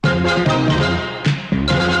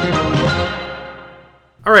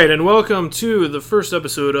Alright, and welcome to the first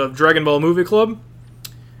episode of Dragon Ball Movie Club.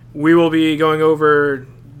 We will be going over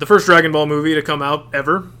the first Dragon Ball movie to come out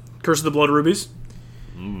ever, Curse of the Blood Rubies.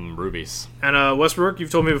 Rubies. And Westbrook, you've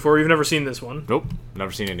told me before, you've never seen this one. Nope,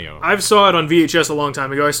 never seen any of them. I saw it on VHS a long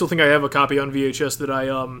time ago. I still think I have a copy on VHS that I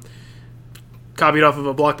copied off of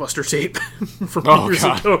a Blockbuster tape from years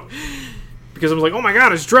ago. Because I was like, oh my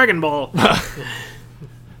god, it's Dragon Ball.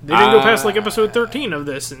 They didn't go past like episode 13 of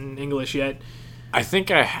this in English yet. I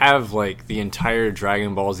think I have like the entire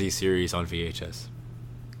Dragon Ball Z series on VHS.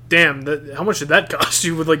 Damn, how much did that cost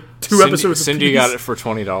you with like two episodes? Cindy got it for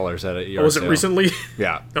 $20 at a yard was it sale. Recently?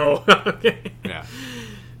 Yeah. Oh, okay. Yeah.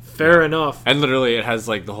 Fair enough. And literally, it has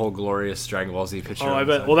like the whole glorious Dragon Ball Z picture. Oh, I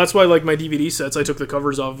bet. Well, that's why like my DVD sets, I took the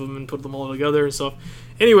covers off of them and put them all together and stuff.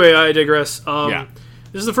 Anyway, I digress. Yeah.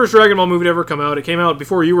 This is the first Dragon Ball movie to ever come out. It came out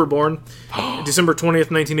before you were born, December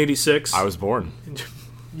 20th, 1986. I was born.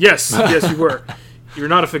 Yes, you were. You're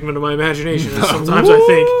not a figment of my imagination, as sometimes I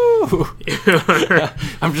think.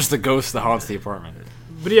 I'm just the ghost that haunts the apartment.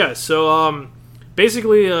 But yeah, so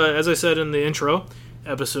basically, as I said in the intro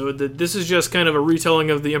episode, that this is just kind of a retelling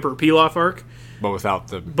of the Emperor Pilaf arc. But without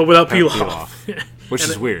Pilaf. Which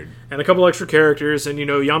is weird. And a couple extra characters, and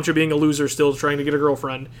Yamcha being a loser still trying to get a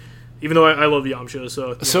girlfriend. Even though I love Yamcha,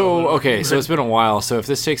 so... So it's been a while, so if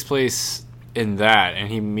this takes place in that, and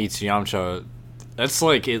he meets Yamcha, that's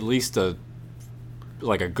like at least a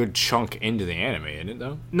good chunk into the anime, isn't it,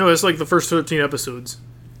 though? No, it's like the first 13 episodes.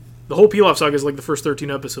 The whole Pilaf saga is like the first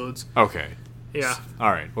 13 episodes. Okay. Yeah.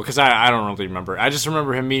 Alright, well, because I don't really remember. I just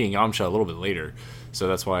remember him meeting Yamcha a little bit later, so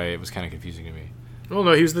that's why it was kind of confusing to me. Well,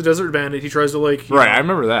 no, he was the desert bandit. He tries to, I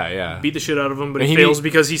remember that, yeah. beat the shit out of him, but he fails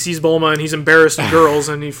because he sees Bulma and he's embarrassed of girls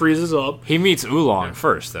and he freezes up. He meets Oolong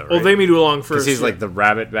first, though, right? Well, they meet Oolong first. Because he's like the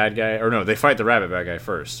rabbit bad guy. Or no, they fight the rabbit bad guy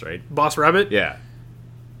first, right? Boss Rabbit? Yeah.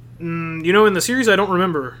 In the series, I don't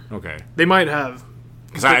remember. Okay. They might have.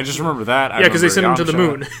 Because I just remember that. Yeah, because they sent him to the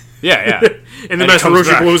moon. Yeah. And then Master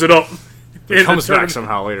Roshi blows it up. It comes back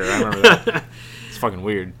somehow later. I remember that. It's fucking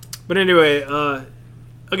weird. But anyway,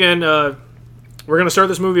 again, we're going to start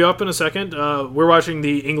this movie up in a second. We're watching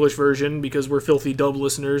the English version because we're filthy dub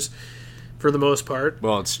listeners for the most part.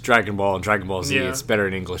 Well, it's Dragon Ball and Dragon Ball Z. Yeah. It's better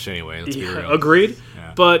in English anyway. Let's be real. Agreed.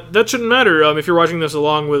 Yeah. But that shouldn't matter. If you're watching this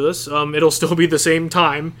along with us, it'll still be the same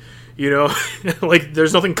time. Like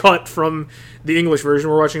there's nothing cut from the English version.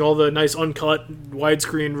 We're watching all the nice uncut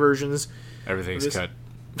widescreen versions. Everything's cut.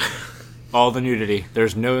 All the nudity.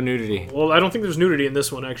 There's no nudity. Well, I don't think there's nudity in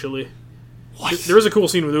this one, actually. What? There is a cool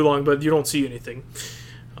scene with Oolong, but you don't see anything.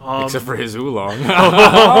 Except for his Oolong.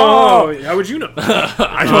 Oh, how would you know?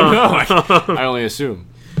 I don't know. I only assume.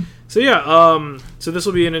 So yeah, so this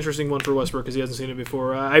will be an interesting one for Westbrook because he hasn't seen it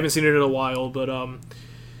before. I haven't seen it in a while, but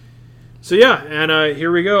so yeah, and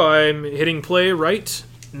here we go. I'm hitting play right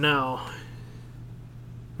now.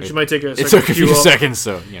 Which might take a second. It took a few seconds,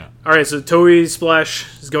 so yeah. All right, so Toei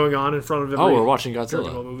Splash is going on in front of every. Oh, we're watching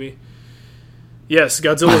Godzilla movie. Yes,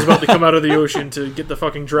 Godzilla's about to come out of the ocean to get the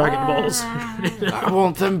fucking Dragon Balls. I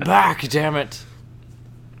want them back, damn it.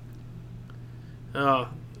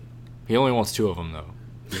 He only wants 2 of them, though.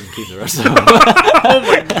 You can keep the rest of them. Oh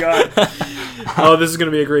my god. Oh, this is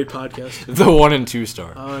going to be a great podcast. The 1 and 2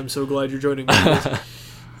 star. I'm so glad you're joining me.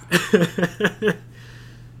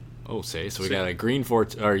 So we got a green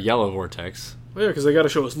or yellow vortex. Well, yeah, because they got to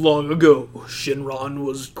show us long ago Shenron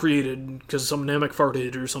was created because some Namek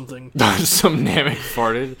farted or something. Some Namek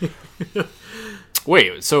farted?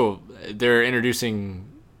 Wait, so they're introducing...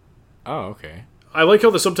 Oh, okay. I like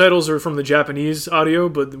how the subtitles are from the Japanese audio,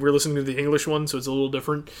 but we're listening to the English one, so it's a little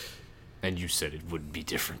different. And you said it would be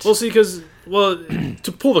different. Well, see, because,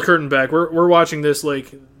 to pull the curtain back, we're watching this,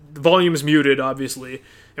 the volume is muted, obviously,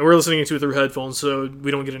 and we're listening to it through headphones, so we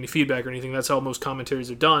don't get any feedback or anything. That's how most commentaries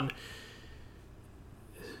are done.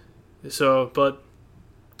 So, but,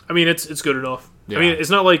 I mean, it's good enough. Yeah. I mean, it's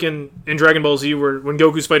not like in Dragon Ball Z where when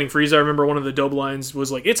Goku's fighting Frieza, I remember one of the dub lines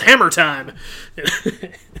was like, "It's hammer time!"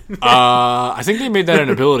 I think they made that an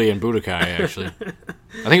ability in Budokai, actually.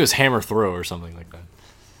 I think it was hammer throw or something like that.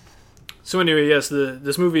 So anyway, yes,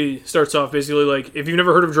 this movie starts off basically like, if you've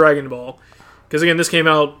never heard of Dragon Ball, because again, this came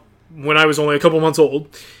out when I was only a couple months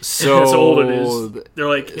old. So that's how old it is. They're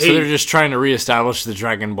like, hey, so they're just trying to reestablish the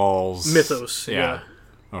Dragon Balls mythos. Yeah.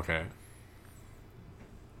 Okay.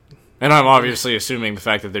 And I'm obviously assuming the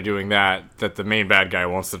fact that they're doing that the main bad guy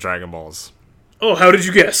wants the Dragon Balls. Oh, how did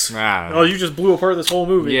you guess? Oh, you just blew apart this whole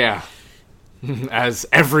movie. Yeah. As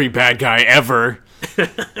every bad guy ever. Well,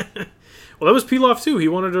 that was Pilaf too. He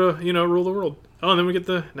wanted to, rule the world. Oh, and then we get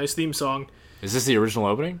the nice theme song. Is this the original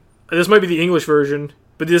opening? This might be the English version,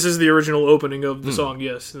 but this is the original opening of the song,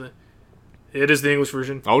 yes. It is the English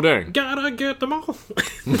version. Oh, dang. Gotta get them all.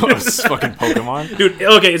 It's fucking Pokemon. Dude,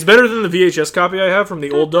 okay, it's better than the VHS copy I have from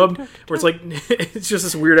the old dub, where it's like, it's just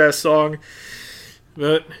this weird-ass song.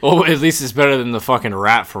 But, well, at least it's better than the fucking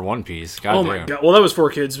rap for One Piece. God oh damn. my god. Well, that was for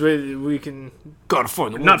kids. We can Gotta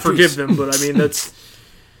find the One not Piece. forgive them, but I mean, that's...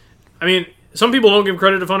 I mean, some people don't give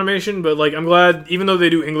credit to Funimation, but like, I'm glad, even though they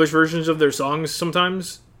do English versions of their songs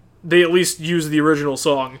sometimes, they at least use the original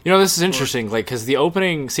song. You know, this is interesting, like, because the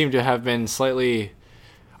opening seemed to have been slightly...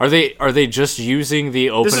 Are they just using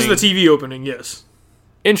the opening? This is the TV opening, yes.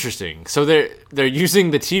 Interesting. So they're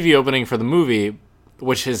using the TV opening for the movie,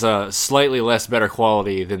 which is a slightly less better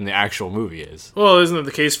quality than the actual movie is. Well, isn't that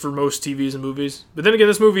the case for most TVs and movies? But then again,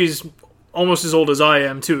 this movie's almost as old as I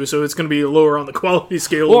am too, so it's going to be lower on the quality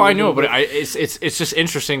scale. Well, I know, but it's just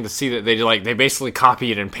interesting to see that they basically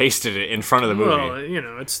copied and pasted it in front of the movie. Well, you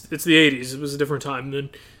know, it's the 80s. It was a different time then.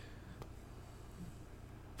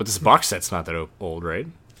 But this box set's not that old, right?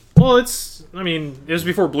 Well, I mean, it was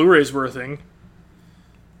before Blu-rays were a thing.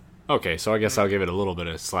 Okay, so I guess I'll give it a little bit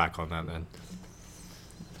of slack on that then.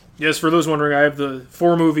 Yes, for those wondering, I have the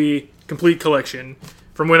 4-movie complete collection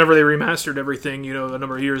from whenever they remastered everything, you know, a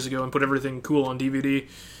number of years ago and put everything cool on DVD.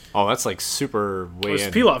 Oh, that's like super way It's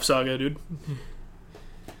in. the Pilaf Saga, dude.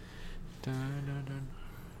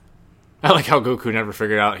 I like how Goku never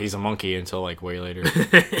figured out he's a monkey until like way later.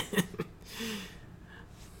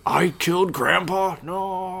 I killed Grandpa?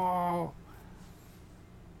 No.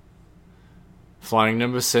 Flying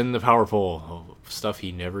Nimbus in the power pole. Oh, stuff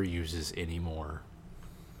he never uses anymore.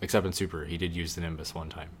 Except in Super, he did use the Nimbus one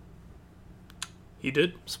time. He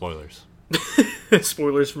did? Spoilers.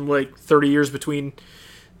 Spoilers from like 30 years between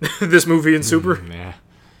this movie and Super. Yeah.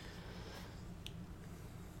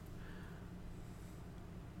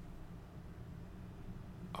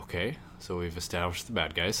 Okay, so we've established the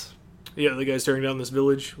bad guys. Yeah, the guy's tearing down this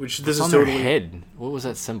village, which this What's is on totally... their head? What was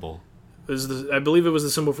that symbol? I believe it was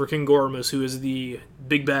the symbol for King Goromus, who is the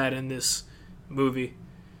big bad in this movie.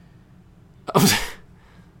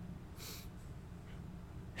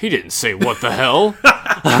 He didn't say what the hell.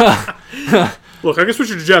 Look, I can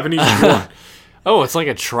switch it to Japanese if you want. Oh, it's like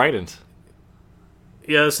a trident.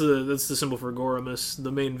 Yeah, that's the symbol for Goromus,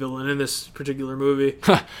 the main villain in this particular movie.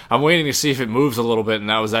 I'm waiting to see if it moves a little bit, and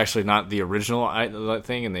that was actually not the original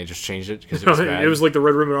thing, and they just changed it because it was bad. It was like the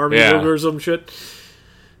Red Ribbon Army logo or some shit.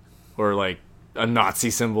 Or like a Nazi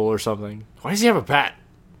symbol or something. Why does he have a bat?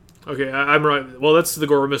 Okay, I'm right. Well, that's the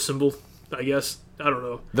Goromus symbol, I guess. I don't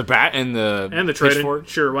know. The bat and the trident. pitchfork?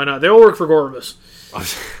 Sure, why not? They all work for Goromus.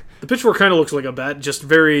 The pitchfork kind of looks like a bat, just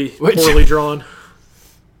very poorly drawn.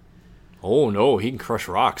 Oh no, he can crush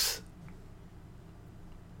rocks.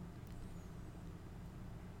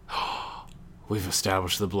 We've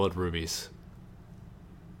established the blood rubies.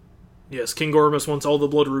 Yes, King Goromus wants all the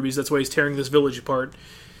blood rubies. That's why he's tearing this village apart.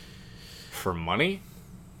 For money?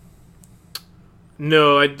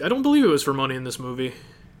 No, I don't believe it was for money in this movie.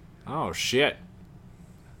 Oh shit.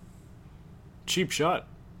 Cheap shot.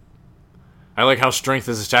 I like how strength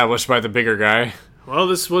is established by the bigger guy. Well,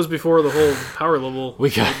 this was before the whole power level.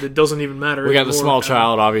 It doesn't even matter. We got the small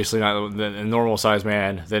child, obviously not the normal sized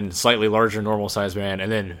man, then slightly larger normal sized man,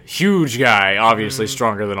 and then huge guy, obviously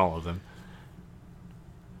stronger than all of them.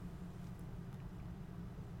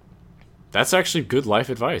 That's actually good life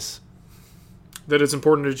advice. That it's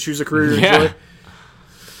important to choose a career you Yeah. enjoy.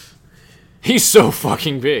 He's so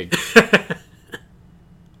fucking big.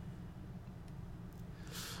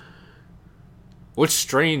 What's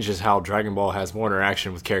strange is how Dragon Ball has more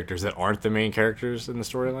interaction with characters that aren't the main characters in the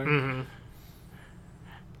storyline. Mm-hmm.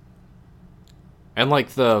 And like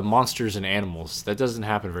the monsters and animals, that doesn't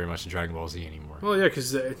happen very much in Dragon Ball Z anymore. Well, yeah,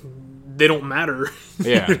 because they don't matter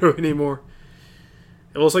Yeah. anymore.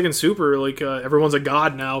 Well, it's like in Super, like everyone's a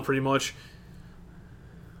god now, pretty much.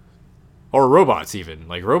 Or robots, even.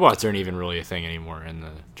 Like, robots aren't even really a thing anymore in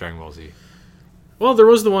the Dragon Ball Z. Well, there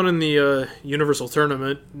was the one in the Universal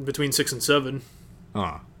Tournament between 6 and 7.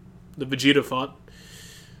 Huh. The Vegeta fought.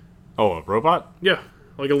 Oh, a robot? Yeah,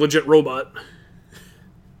 like a legit robot.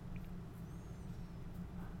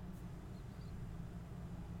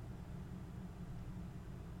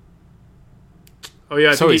 Oh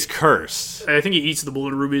yeah, So he's cursed. I think he eats the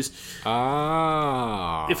blood rubies.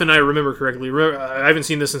 Ah. If and I remember correctly. I haven't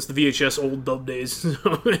seen this since the VHS old dub days.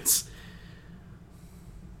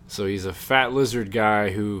 So he's a fat lizard guy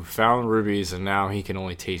who found rubies, and now he can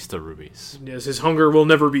only taste the rubies. Yes, his hunger will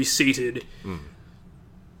never be sated.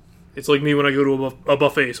 It's like me when I go to a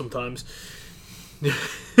buffet sometimes.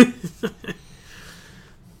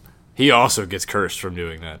 He also gets cursed from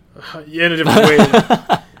doing that. Yeah, in a different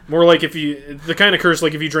way. More like if you... The kind of curse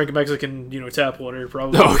like if you drink Mexican, tap water,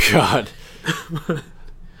 probably. Oh, God.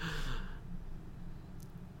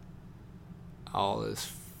 All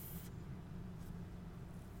this...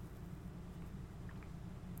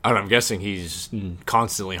 I'm guessing he's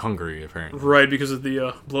constantly hungry, apparently. Right, because of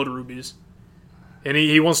the blood rubies. And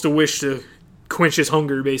he wants to wish to quench his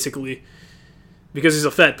hunger, basically. Because he's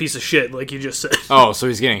a fat piece of shit, like you just said. Oh, so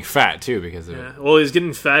he's getting fat, too, because of it. Well, he's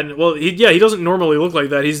getting fat. Well, he doesn't normally look like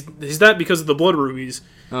that. He's that because of the blood rubies.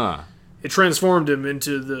 It transformed him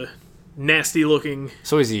into the nasty-looking...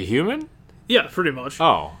 So is he human? Yeah, pretty much.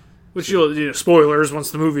 Oh. Which, spoilers once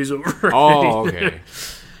the movie's over. Oh, okay.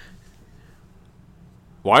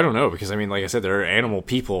 Well, I don't know, because, like I said, there are animal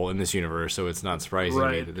people in this universe, so it's not surprising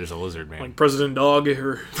to me that there's a lizard man. Like President Dog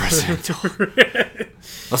or... President Dog.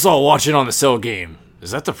 Let's all watch it on the Cell game.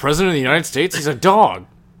 Is that the President of the United States? He's a dog.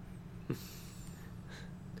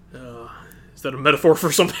 Is that a metaphor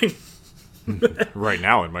for something? Right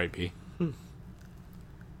now it might be.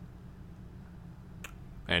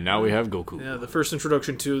 And now we have Goku. Yeah, the first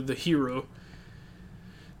introduction to the hero.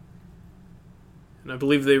 And I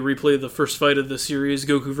believe they replay the first fight of the series,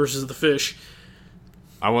 Goku versus the fish.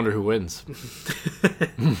 I wonder who wins.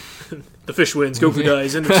 The fish wins. Goku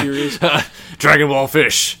dies in the series. Dragon Ball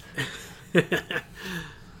Fish. It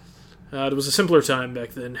was a simpler time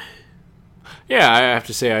back then. Yeah, I have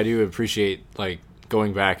to say I do appreciate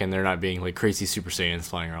going back and there not being crazy Super Saiyans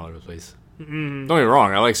flying all over the place. Mm-hmm. Don't get me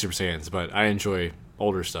wrong, I like Super Saiyans, but I enjoy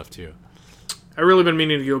older stuff too. I've really been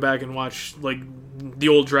meaning to go back and watch the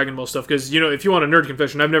old Dragon Ball stuff because if you want a nerd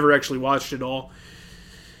confession, I've never actually watched it all.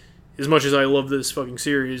 As much as I love this fucking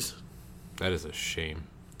series, that is a shame.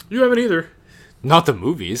 You haven't either. Not the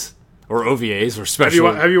movies or OVAs or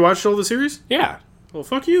special. Have you watched all the series? Yeah. Well,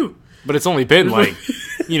 fuck you. But it's only been 11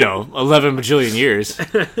 bajillion years.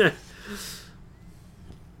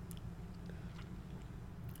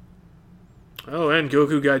 Oh, and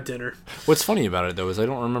Goku got dinner. What's funny about it, though, is I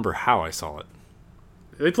don't remember how I saw it.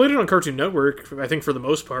 They played it on Cartoon Network, I think, for the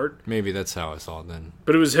most part. Maybe that's how I saw it then.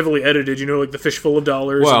 But it was heavily edited, the fish full of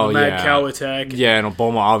dollars and the mad cow attack. Yeah, and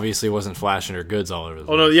Bulma obviously wasn't flashing her goods all over the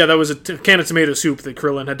place. Oh, no, yeah, that was a can of tomato soup that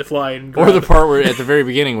Krillin had to fly and grab. Or the part where, at the very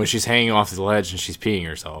beginning, when she's hanging off the ledge and she's peeing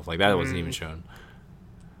herself. That wasn't even shown.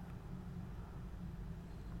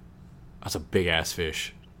 That's a big-ass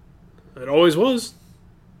fish. It always was.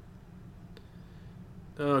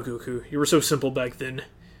 Oh, Goku, you were so simple back then.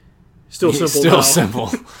 Still simple now. Still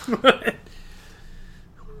simple.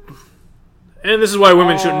 And this is why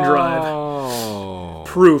women shouldn't drive.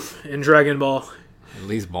 Proof in Dragon Ball. At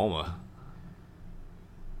least Bulma.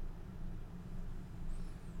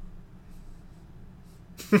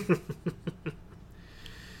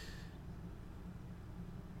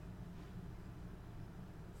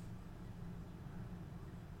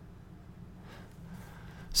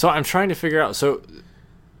 So I'm trying to figure out...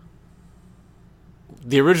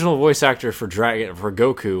 The original voice actor for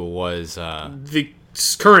Goku was... the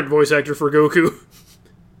current voice actor for Goku.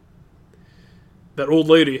 That old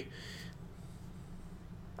lady.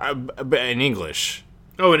 In English.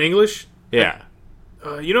 Oh, in English? Yeah.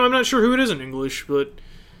 I'm not sure who it is in English, but...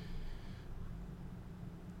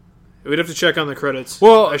 We'd have to check on the credits.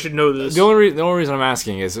 Well, I should know this. The only reason I'm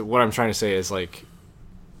asking is, what I'm trying to say is,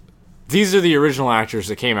 these are the original actors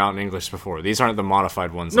that came out in English before. These aren't the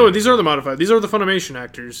modified ones. No, these are the modified. These are the Funimation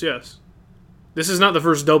actors, yes. This is not the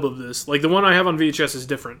first dub of this. The one I have on VHS is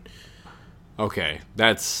different. Okay,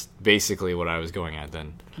 that's basically what I was going at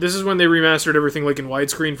then. This is when they remastered everything in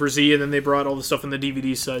widescreen for Z, and then they brought all the stuff in the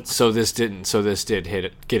DVD sets. So this did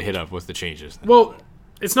get hit up with the changes then. Well,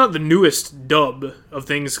 it's not the newest dub of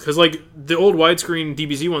things, because the old widescreen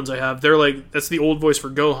DBZ ones I have, they're that's the old voice for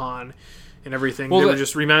Gohan and everything. Well, they were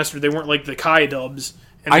just remastered. They weren't the Kai dubs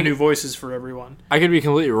and the new voices for everyone. I could be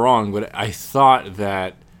completely wrong, but I thought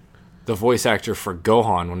that the voice actor for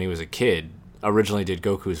Gohan when he was a kid originally did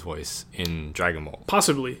Goku's voice in Dragon Ball.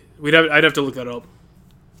 Possibly. I'd have to look that up.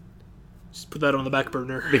 Just put that on the back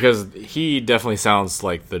burner. Because he definitely sounds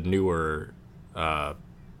like the newer... well,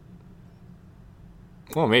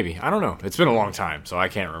 maybe. I don't know. It's been a long time, so I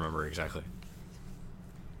can't remember exactly.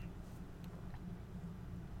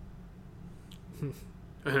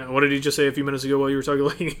 What did he just say a few minutes ago while you were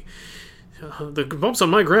talking? The bumps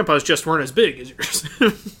on my grandpa's chest weren't as big as yours.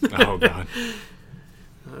 Oh, God.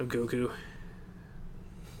 Goku.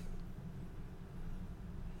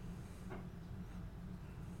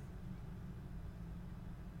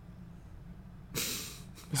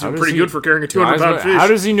 He's pretty good for carrying a 200-pound fish. How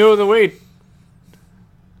does he know the weight?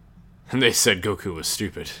 And they said Goku was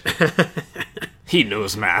stupid. He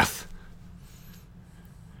knows math.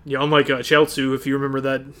 Yeah, unlike Chiaotzu, if you remember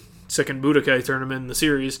that second Budokai tournament in the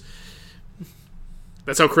series.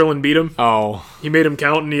 That's how Krillin beat him. Oh. He made him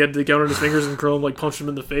count, and he had to count on his fingers, and Krillin, like, punched him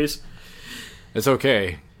in the face. It's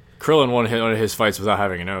okay. Krillin won one of his fights without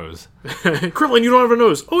having a nose. Krillin, you don't have a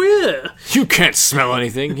nose. Oh, yeah. You can't smell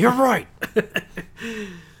anything. You're right.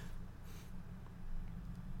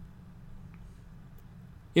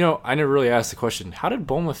 You know, I never really asked the question, how did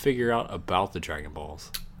Bulma figure out about the Dragon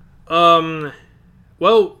Balls?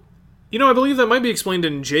 Well, you know, I believe that might be explained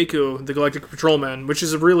in Jaco, the Galactic Patrolman, which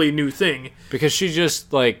is a really new thing. Because she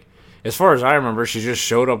just, like, as far as I remember, she just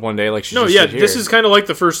showed up one day, like, she just yeah, this is kind of like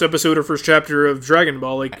the first episode or first chapter of Dragon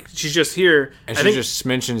Ball. Like, she's just here. And she just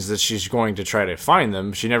mentions that she's going to try to find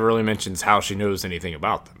them. She never really mentions how she knows anything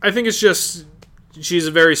about them. I think it's just, she's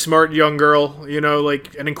a very smart young girl, you know,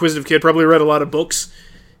 like, an inquisitive kid, probably read a lot of books,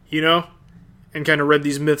 you know? And kind of read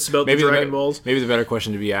these myths about the Dragon Balls. Maybe the better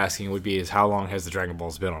question to be asking would be is how long has the Dragon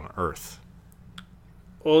Balls been on Earth?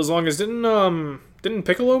 Well, as long as didn't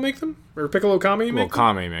Piccolo make them? Or Piccolo Kami make them? Well,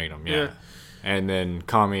 Kami made them, yeah. And then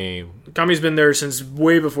Kami's been there since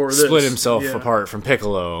way before this. Split himself apart from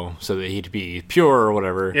Piccolo so that he'd be pure or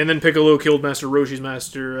whatever. And then Piccolo killed Master Roshi's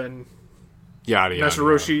master and yada yada. Master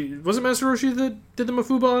Roshi, was it Master Roshi that did the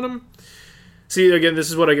Mafuba on him? See, again, this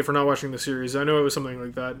is what I get for not watching the series. I know it was something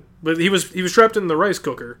like that. But he was trapped in the rice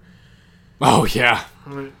cooker. Oh, yeah.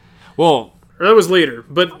 Well, or that was later.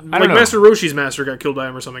 But like know. Master Roshi's master got killed by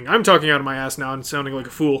him or something. I'm talking out of my ass now and sounding like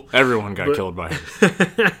a fool. Everyone got killed by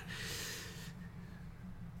him.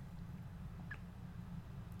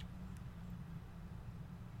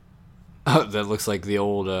 That looks like the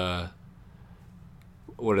old,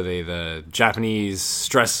 what are they, the Japanese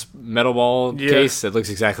stress metal ball case? It looks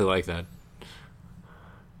exactly like that.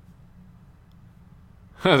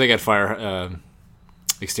 They got fire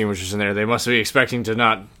extinguishers in there. They must be expecting to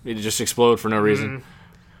not just explode for no reason.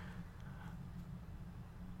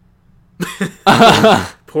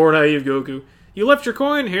 Poor naive Goku. You left your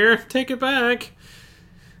coin here. Take it back.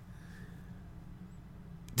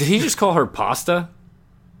 Did he just call her Pasta?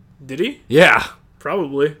 Did he? Yeah.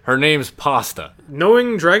 Probably. Her name's Pasta.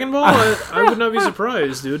 Knowing Dragon Ball, I would not be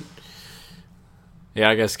surprised, dude.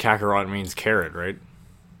 Yeah, I guess Kakarot means carrot, right?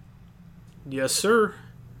 Yes, sir.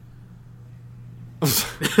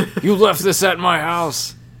 You left this at my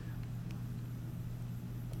house.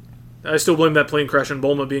 I still blame that plane crash on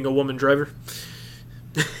Bulma being a woman driver.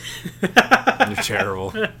 You're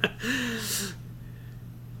terrible.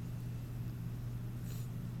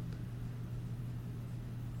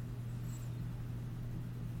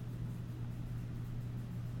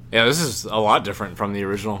 Yeah, this is a lot different from the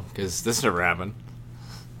original, because this never happened.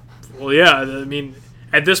 Well, yeah, I mean,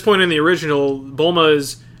 at this point in the original, Bulma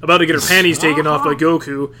is about to get her panties taken off by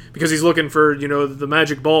Goku, because he's looking for, you know, the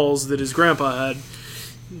magic balls that his grandpa had.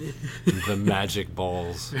 The magic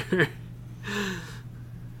balls.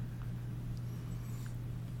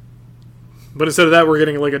 But instead of that, we're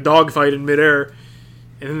getting like a dogfight in midair.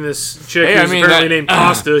 And then this chick who's apparently named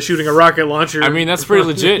Pasta shooting a rocket launcher. I mean, that's pretty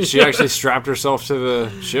legit. She actually strapped herself to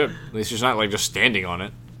the ship. At least she's not like just standing on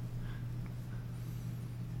it.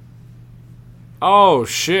 Oh,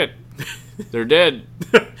 shit. They're dead.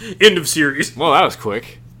 End of series. Well, that was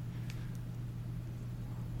quick.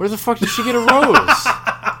 Where the fuck did she get a rose?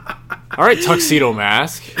 Alright, Tuxedo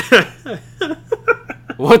Mask.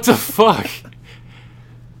 What the fuck?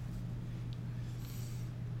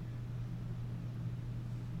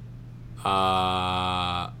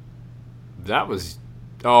 That was...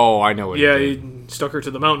 Oh, I know what he did. He stuck her to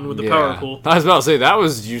the mountain with the power pole. I was about to say, that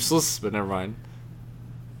was useless, but never mind.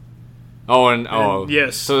 Oh,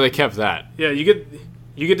 yes. So they kept that. Yeah, you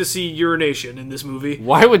get to see urination in this movie.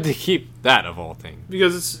 Why would they keep that, of all things?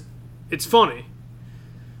 Because it's funny.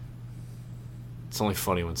 It's only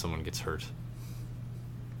funny when someone gets hurt.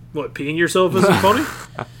 What, peeing yourself isn't funny?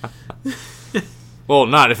 Well,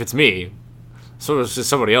 not if it's me. So if it's just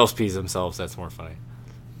somebody else pees themselves, that's more funny.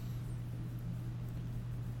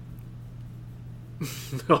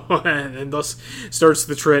 And thus starts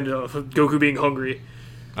the trend of Goku being hungry.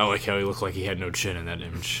 I like how he looked like he had no chin in that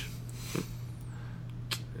image.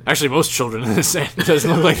 Actually, most children in this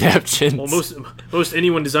doesn't look like they have chins. Well, most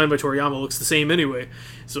anyone designed by Toriyama looks the same anyway.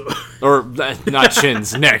 So, or not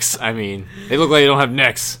chins, necks. I mean, they look like they don't have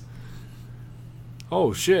necks.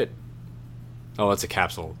 Oh shit! Oh, that's a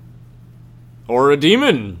capsule. Or a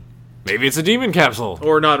demon. Maybe it's a demon capsule.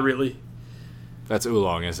 Or not really. That's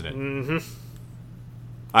Oolong, isn't it? Mm-hmm.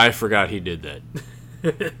 I forgot he did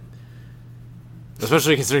that.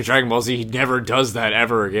 Especially considering Dragon Ball Z, he never does that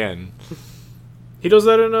ever again. He does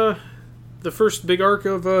that in the first big arc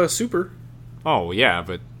of Super. Oh, yeah,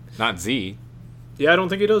 but not Z. Yeah, I don't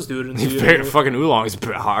think he does do it in the Fucking Oolong is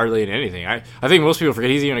hardly in anything. I think most people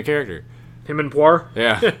forget he's even a character. Him and Poir?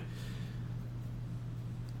 Yeah.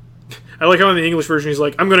 I like how in the English version he's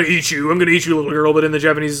like, I'm gonna eat you, little girl, but in the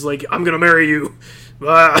Japanese he's like, I'm gonna marry you.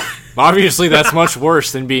 Obviously, that's much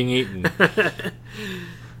worse than being eaten.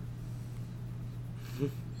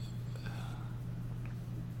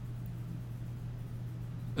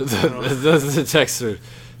 The texts are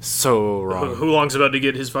so wrong. Oolong's about to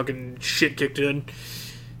get his fucking shit kicked in.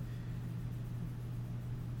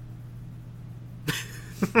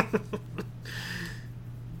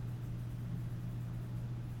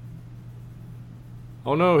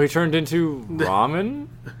 Oh no, he turned into ramen?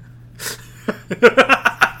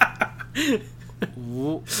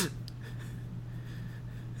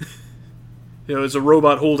 It's a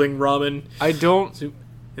robot holding ramen. I don't...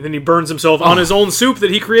 And then he burns himself on his own soup that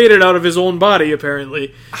he created out of his own body,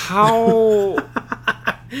 apparently. How...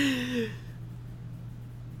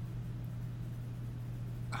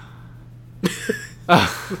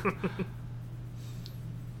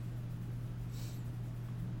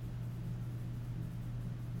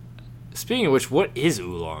 Speaking of which, what is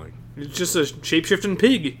Oolong? It's just a shape-shifting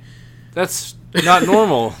pig. That's not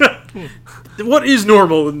normal. What is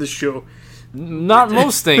normal in this show? Not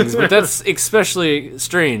most things, but that's especially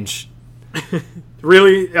strange.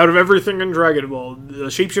 Really, out of everything in Dragon Ball,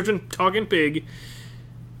 the shape-shifting talking pig.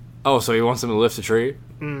 Oh, so he wants him to lift a tree?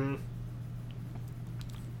 Mm.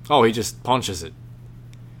 Oh, he just punches it.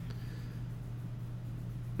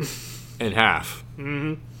 In half.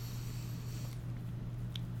 Mm-hmm.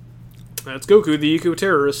 That's Goku, the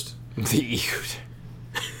eco-terrorist. The eco...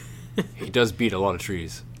 He does beat a lot of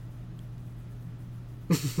trees.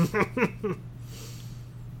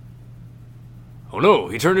 Oh no,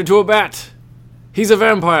 he turned into a bat. He's a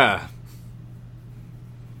vampire.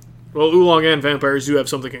 Well, Oolong and vampires do have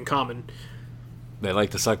something in common. They like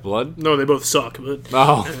to suck blood? No, they both suck, but...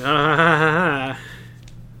 Oh.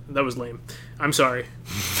 That was lame. I'm sorry.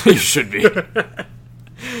 You should be.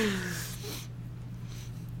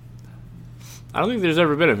 I don't think there's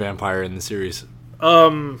ever been a vampire in the series.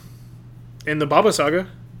 In the Baba Saga.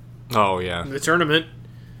 Oh, yeah. The tournament.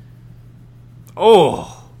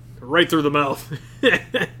 Oh! Right through the mouth.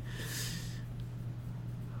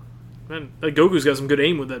 Man, that Goku's got some good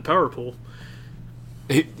aim with that power pole.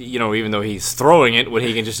 Even though he's throwing it when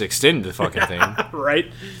he can just extend the fucking thing.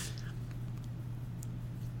 Right?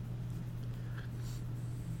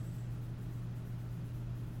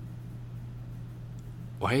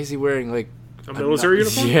 Why is he wearing, like... A military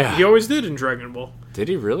uniform? Yeah. He always did in Dragon Ball. Did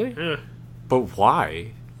he really? Yeah. But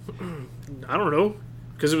why? I don't know.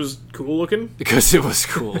 Because it was cool looking? Because it was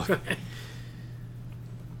cool.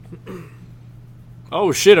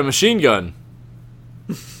 Oh shit, a machine gun.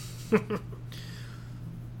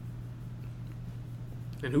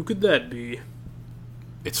 And who could that be?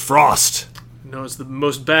 It's Frost. No, it's the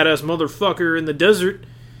most badass motherfucker in the desert.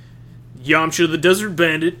 Yamcha the Desert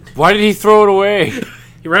Bandit. Why did he throw it away?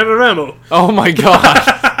 He ran out of ammo. Oh my god.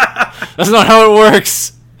 That's not how it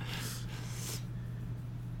works.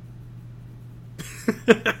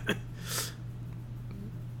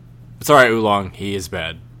 It's alright, Oolong. He is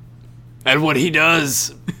bad. And what he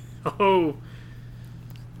does. Oh.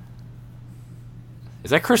 Is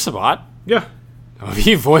that Chris Sabat? Yeah. Oh,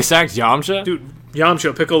 he voice act Yamcha? Dude,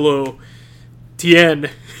 Yamcha, Piccolo, Tien.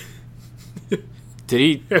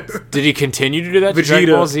 Did he continue to do that to Vegeta. Dragon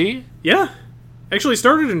Ball Z? Yeah. Actually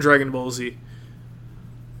started in Dragon Ball Z.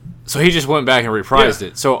 So he just went back and reprised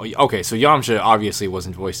it. So, okay, so Yamcha obviously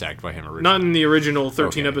wasn't voice acted by him originally. Not in the original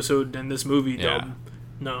 13 episode and this movie dub.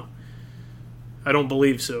 No. I don't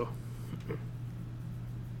believe so.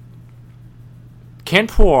 Can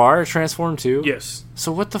Poir transform too? Yes.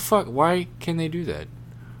 So what the fuck? Why can they do that?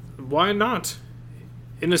 Why not?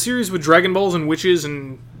 In a series with Dragon Balls and witches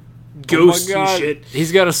and ghosts and shit.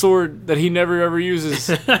 He's got a sword that he never ever uses.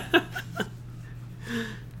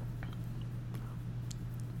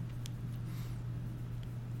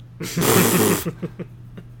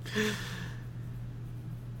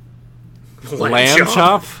 Lamb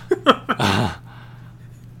chop?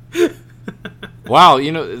 Wow,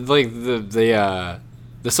 like the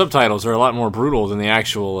subtitles are a lot more brutal than the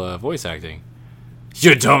actual voice acting.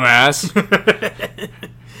 You dumbass.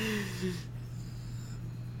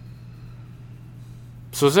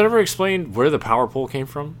 So is it ever explained where the power pole came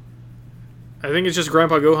from? I think it's just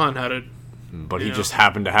Grandpa Gohan had it. But he just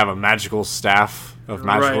happened to have a magical staff of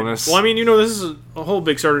magicalness. Right. Well, I mean, this is a whole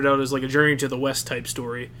big started out as like a Journey to the West type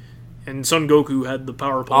story. And Son Goku had the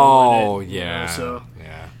power pole. Oh, in it, yeah. So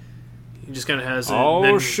yeah. He just kind of has it.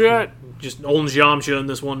 Oh, shit. Just owns Yamcha in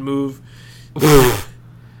this one move.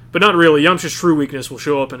 But not really. Yamcha's true weakness will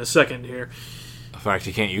show up in a second here. The fact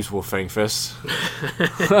he can't use Wolf Fang Fist.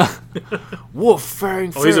 Wolf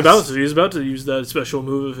Fang Fist. Oh, he's about to. He's about to use that special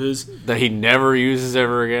move of his. That he never uses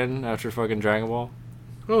ever again after fucking Dragon Ball?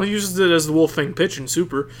 Well, he uses it as the Wolf Fang pitch in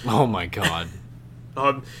Super. Oh my god.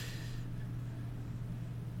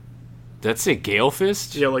 That's a Gale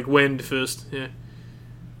Fist? Yeah, like Wind Fist. Yeah.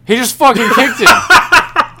 He just fucking kicked him.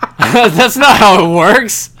 That's not how it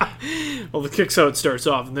works. Well, the kick's how it starts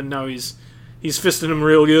off, and then now he's fisting him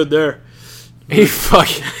real good there. He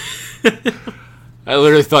fucking... I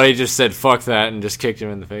literally thought he just said fuck that and just kicked him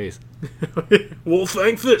in the face. Wolf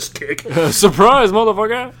Fang Fist kick. Surprise,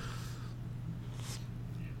 motherfucker!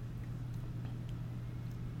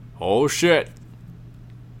 Oh shit.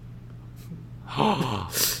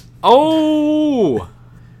 Oh!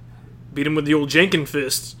 Beat him with the old Janken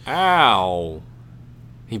Fist. Ow.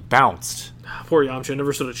 He bounced. Poor Yamcha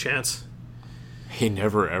never stood a chance. He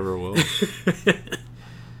never ever will.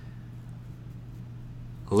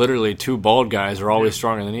 Literally, two bald guys are always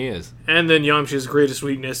stronger than he is. And then Yamcha's greatest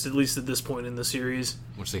weakness, at least at this point in the series.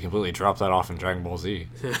 Which they completely dropped that off in Dragon Ball Z.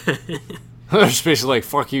 They're just basically like,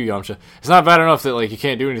 fuck you, Yamcha. It's not bad enough that like you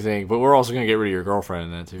can't do anything, but we're also going to get rid of your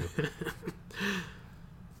girlfriend in that too.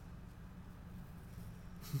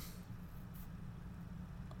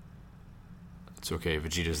 It's okay,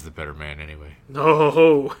 Vegeta's the better man anyway.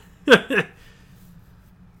 No.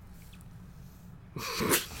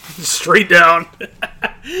 Straight down.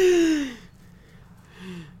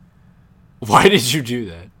 Why did you do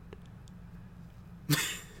that?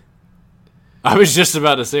 I was just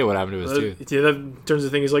about to say what happened to his tooth. Yeah, that turns the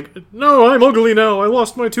thing. He's like, no, I'm ugly now. I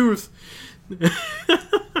lost my tooth.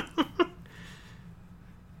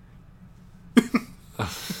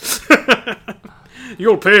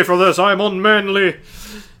 You'll pay for this. I'm unmanly.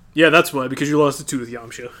 Yeah, that's why. Because you lost a tooth,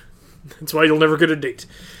 Yamcha. That's why you'll never get a date.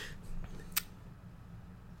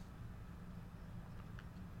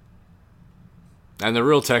 And the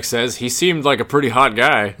real text says, he seemed like a pretty hot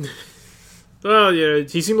guy. Well, yeah,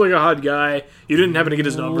 he seemed like a hot guy. You didn't happen to get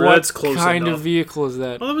his number. What That's close enough. What kind of vehicle is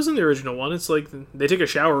that? Well, that was in the original one. It's like they take a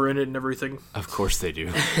shower in it and everything. Of course they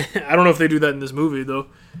do. I don't know if they do that in this movie, though.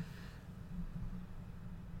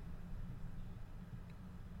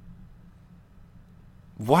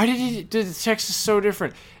 Why did the text is so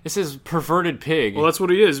different? It says perverted pig. Well, that's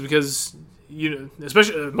what he is, because, you know,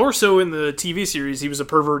 especially more so in the TV series, he was a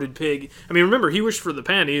perverted pig. I mean, remember, he wished for the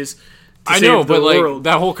panties. I know, but like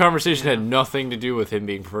that whole conversation had nothing to do with him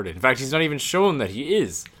being perverted. In fact, he's not even shown that he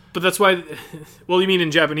is. But that's why. Well, you mean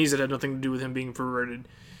in Japanese it had nothing to do with him being perverted?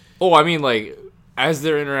 Oh, I mean, like, as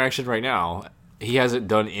their interaction right now, he hasn't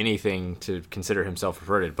done anything to consider himself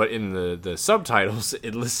perverted. But in the subtitles,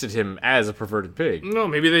 it listed him as a perverted pig. No,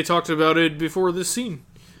 maybe they talked about it before this scene.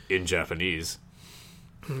 In Japanese.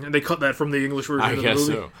 And they cut that from the English version I of the guess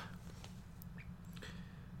movie. so.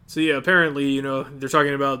 So yeah, apparently, you know, they're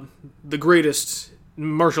talking about the greatest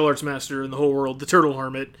martial arts master in the whole world, the Turtle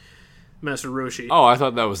Hermit, Master Roshi. Oh, I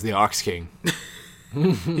thought that was the Ox King.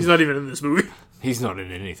 He's not even in this movie. He's not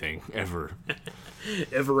in anything, ever.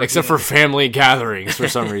 Ever. Except for family gatherings, for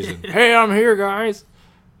some reason. Hey, I'm here, guys!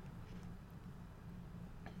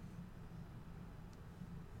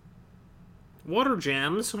 Water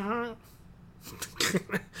jams.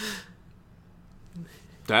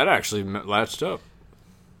 That actually latched up.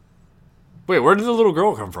 Wait, where did the little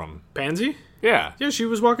girl come from? Pansy? Yeah. Yeah, she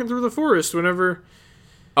was walking through the forest whenever...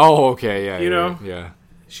 Oh, okay, yeah. You know? Yeah.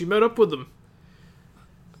 She met up with them.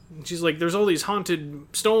 And she's like, there's all these haunted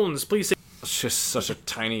stones, please save... It's just such a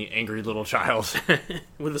tiny, angry little child.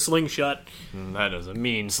 with a slingshot. That is a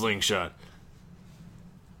mean slingshot.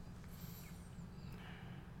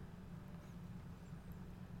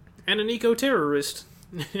 And an eco-terrorist.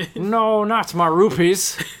 No, not my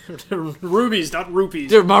rupees. Rubies, not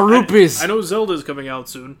rupees. They're my rupees. I know Zelda's coming out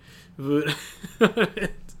soon, but... or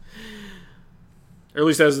at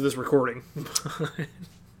least as of this recording.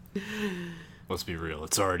 Let's be real,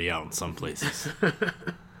 it's already out in some places.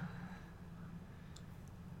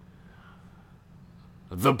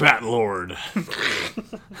 The Bat Lord.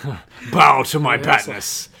 Bow to my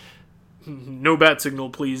batness. No bat signal,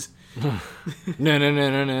 please.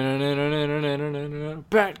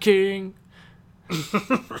 Bat King.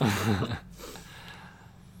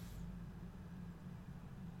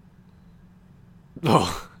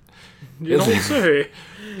 Oh, You don't say.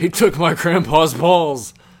 he took my grandpa's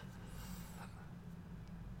balls.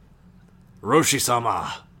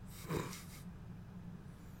 Roshi-sama.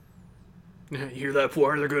 You hear that,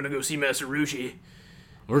 Poir? They're going to go see Master Roshi.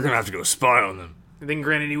 We're gonna have to go spy on them. And then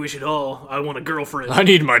grant any wish at all. I want a girlfriend. I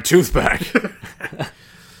need my tooth back.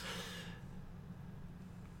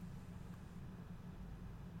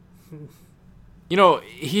 You know,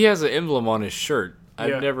 he has an emblem on his shirt. I've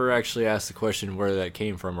Yeah. never actually asked the question where that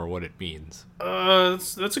came from or what it means.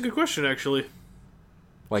 That's a good question, actually.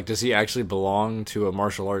 Like, does he actually belong to a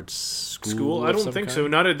martial arts school? I don't think so.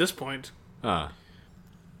 Not at this point. Don't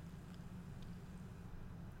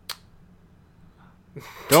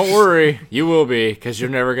worry, you will be, because you're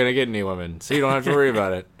never going to get any women, so you don't have to worry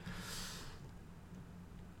about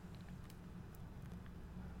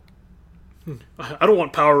it. I don't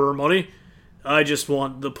want power or money. I just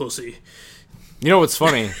want the pussy. You know what's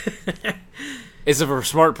funny? Is if a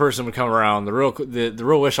smart person would come around, the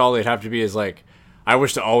real wish all they'd have to be is like, I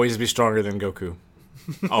wish to always be stronger than Goku.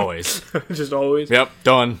 Always. Just always. Yep,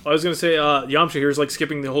 done. I was going to say, Yamcha here is like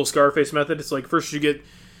skipping the whole Scarface method. It's like, first you get...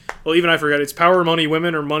 Well, even I forgot. It's power, money,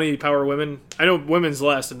 women, or money, power, women. I know women's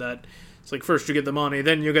last in that. It's like, first you get the money,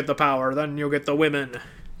 then you get the power, then you'll get the women.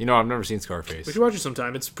 You know, I've never seen Scarface. We should watch it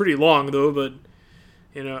sometime. It's pretty long, though, but...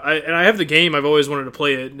 You know, I have the game. I've always wanted to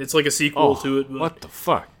play it. It's like a sequel to it. But what the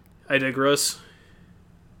fuck? I digress.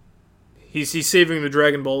 He's saving the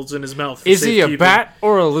Dragon Balls in his mouth. Is he a bat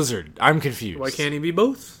or a lizard? I'm confused. Why can't he be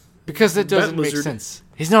both? Because that doesn't Bat make lizard. sense.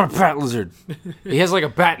 He's not a bat lizard. He has like a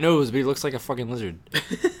bat nose, but he looks like a fucking lizard.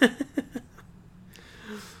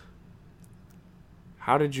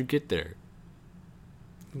 How did you get there?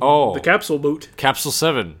 Oh, The capsule boat. Capsule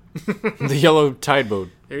 7. The yellow tide boat.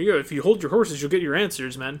 There you go. If you hold your horses, you'll get your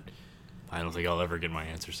answers, man. I don't think I'll ever get my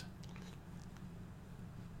answers.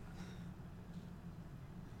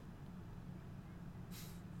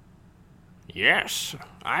 Yes,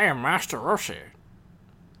 I am Master Roshi.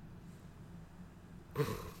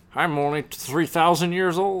 I'm only 3,000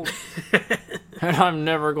 years old, and I'm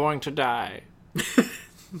never going to die.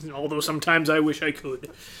 Although sometimes I wish I could.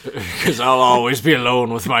 Because I'll always be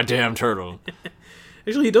alone with my damn turtle.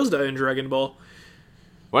 Actually, he does die in Dragon Ball.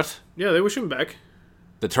 What? Yeah, they wish him back.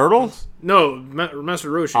 The turtle? No, Master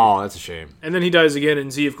Roshi. Oh, that's a shame. And then he dies again in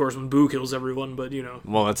Z, of course, when Boo kills everyone, but, you know.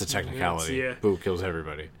 Well, that's a technicality. Yeah. Boo kills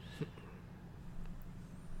everybody.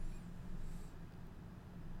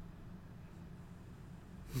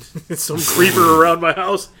 It's some creeper around my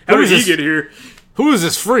house. How Who did is he this? get here? Who is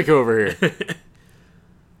this freak over here?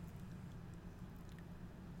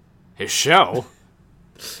 His shell?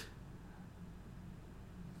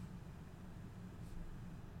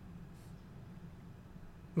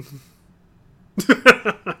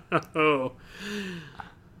 Oh.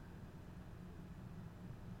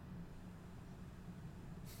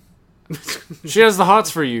 She has the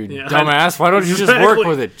hots for you, Yeah, dumbass. Why don't you just work Exactly.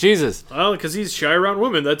 with it? Jesus. Well, because he's shy around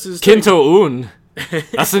women. That's his thing. Kinto Un.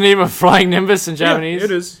 That's the name of Flying Nimbus in Japanese?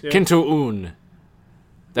 it is, yeah. Kinto Un.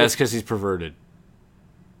 That's because he's perverted.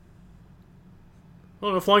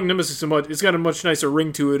 Well, the Flying Nimbus is it's got a much nicer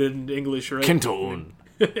ring to it in English, right? Kinto Un.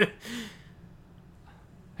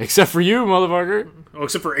 Except for you, motherfucker. Oh,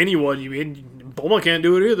 except for anyone. You mean Bulma can't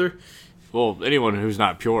do it either. Well, anyone who's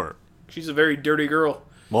not pure. She's a very dirty girl.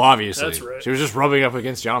 Well, obviously. That's right. She was just rubbing up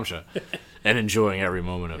against Yamcha and enjoying every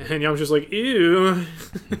moment of it. And I'm just like, ew.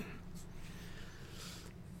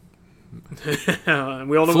 And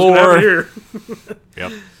we all know what's going to happen here.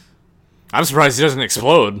 Yep. I'm surprised he doesn't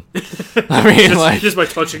explode. I mean, like... Just by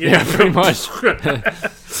touching it. Yeah, pretty much.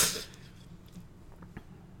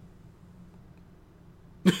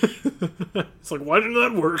 It's like, why didn't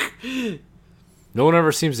that work? No one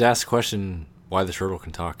ever seems to ask the question why the turtle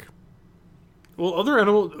can talk. Well, other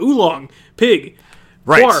animals, oolong, pig,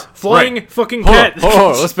 Right. Quar, flying right. fucking Hold on, cat. hold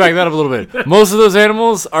on, let's back that up a little bit. Most of those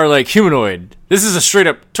animals are like humanoid. This is a straight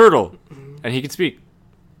up turtle, and he can speak.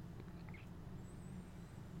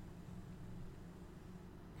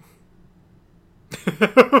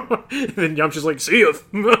 Then Yamcha's like, see ya.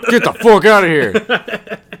 Get the fuck out of here!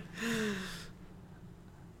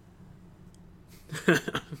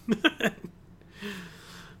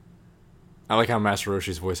 I like how Master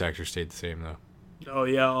Roshi's voice actor stayed the same though. Oh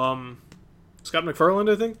yeah, Scott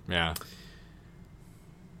McFarlane, I think. Yeah.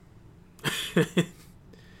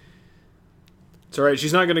 It's alright,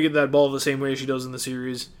 she's not gonna get that ball the same way she does in the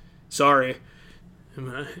series. Sorry.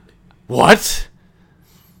 What?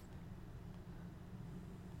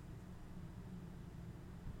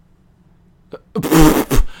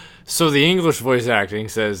 So the English voice acting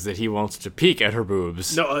says that he wants to peek at her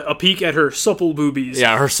boobs. No, a peek at her supple boobies.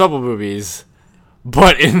 Yeah, her supple boobies.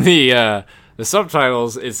 But in the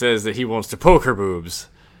subtitles, it says that he wants to poke her boobs.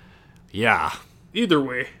 Yeah. Either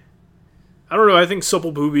way. I don't know, I think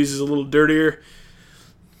supple boobies is a little dirtier.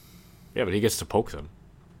 Yeah, but he gets to poke them.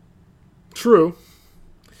 True.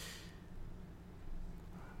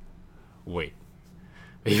 Wait.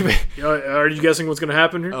 Are you guessing what's gonna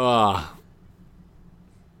happen here?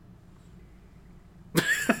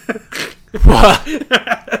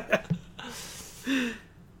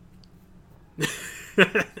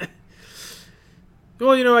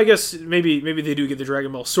 Well, I guess maybe they do get the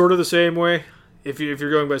Dragon Ball sort of the same way. If you're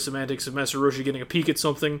going by semantics of Master Roshi getting a peek at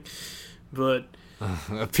something, but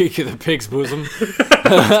a peek at the pig's bosom.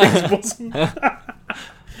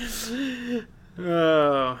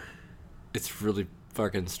 It's really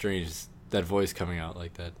fucking strange, that voice coming out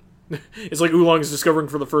like that. It's like Oolong is discovering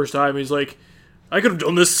for the first time. He's like, I could have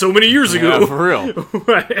done this so many years ago. Yeah, for real.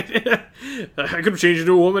 I could have changed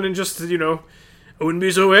into a woman and just, I wouldn't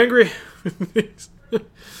be so angry.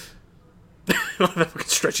 That fucking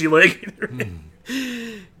stretchy leg.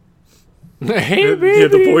 Hey, baby. Yeah,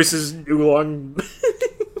 the voice is Oolong.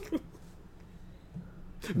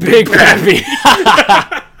 Big Pappy.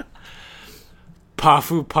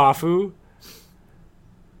 Pafu Pafu.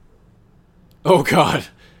 Oh, God.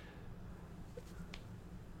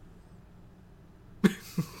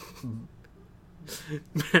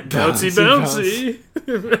 Bouncy.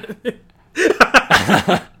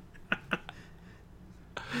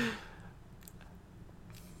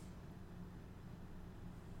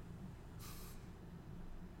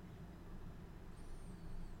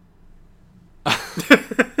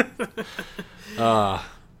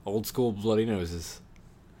 Old school bloody noses.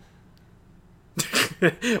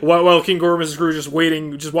 While King Gorm and Mrs. Screw just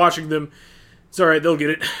waiting, just watching them. It's alright, they'll get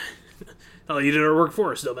it. Oh, you did our work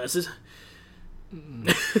for us, dumbasses.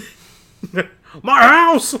 My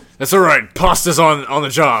house! That's alright. Pasta's on the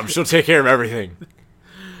job. She'll take care of everything.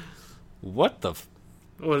 What the...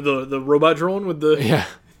 What, the robot drone with the... Yeah.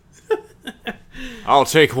 I'll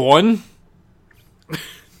take one.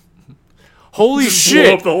 Holy Just shit!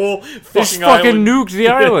 blew up the whole Just fucking fucking island. nuked the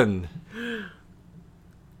island.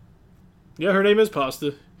 Yeah, her name is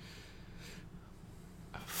Pasta.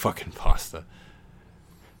 Fucking Pasta.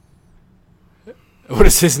 What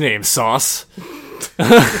is his name? Sauce? No,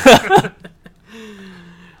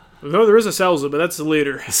 there is a Salsa, but that's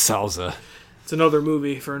later. Salsa. It's another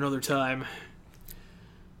movie for another time.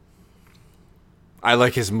 I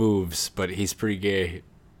like his moves, but he's pretty gay.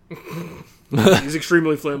 He's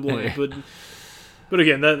extremely flamboyant, but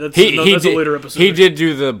again, that's He a did, later episode. He did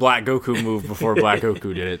do the Black Goku move before Black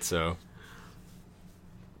Goku did it, so...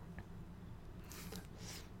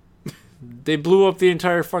 They blew up the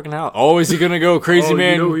entire fucking house. Oh, is he gonna go crazy,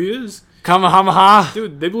 man? You know he is. Kamehameha.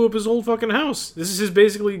 Dude, they blew up his whole fucking house. This is his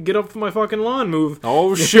basically get up from my fucking lawn move.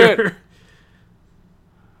 Oh, shit.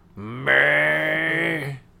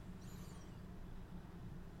 Meh.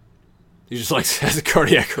 He just like has a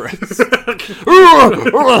cardiac arrest.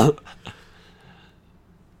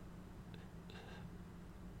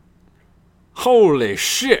 Holy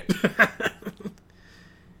shit.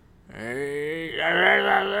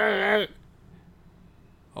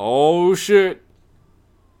 Oh shit.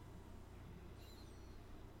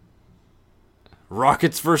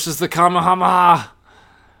 Rockets versus the Kamehameha.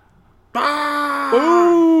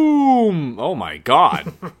 Boom! Oh my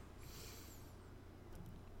god.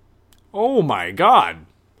 Oh my god.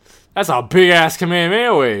 That's a big ass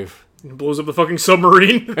Kamehameha wave. It blows up the fucking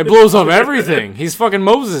submarine. It blows up everything. He's fucking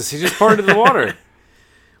Moses. He just parted the water.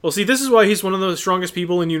 Well, see, this is why he's one of the strongest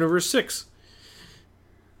people in Universe 6.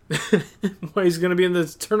 Why he's going to be in the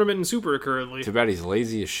tournament in Super currently. Too bad he's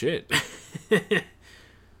lazy as shit.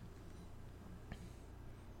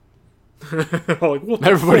 Like, what the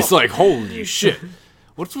Everybody's fuck? like, holy shit.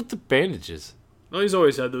 What's with the bandages? Well, he's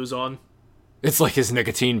always had those on. It's like his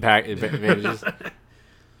nicotine pack bandages.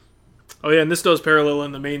 Oh yeah, and this does parallel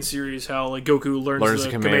in the main series how like Goku learns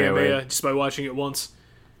the Kamehameha Kamehameha just by watching it once.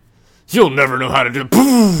 You'll never know how to do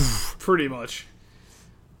it. Pretty much.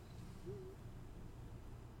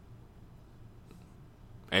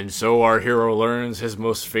 And so our hero learns his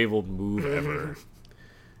most fabled move ever.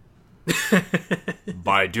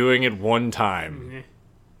 By doing it one time.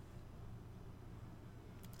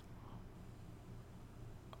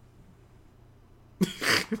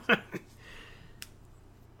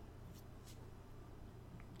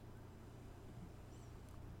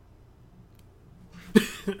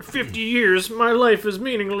 50 years, my life is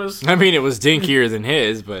meaningless. I mean, it was dinkier than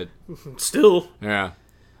his, but Still. yeah.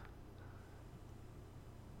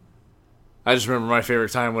 I just remember my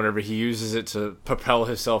favorite time whenever he uses it to propel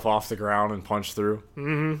himself off the ground and punch through.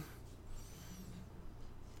 Mm-hmm.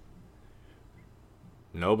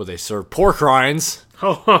 No, but they serve pork rinds.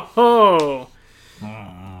 Ho ho ho!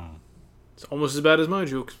 It's almost as bad as my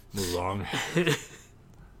jokes. Move along.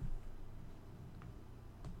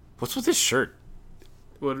 What's with this shirt?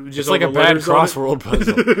 What, just It's all like the a bad letters on it? crossword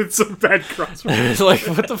puzzle. It's a bad crossword. It's like,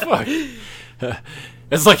 what the fuck?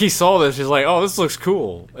 It's like he saw this. He's like, "Oh, this looks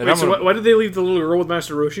cool." And Wait, so why did they leave the little girl with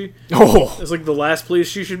Master Roshi? Oh, It's like the last place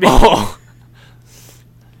she should be. oh.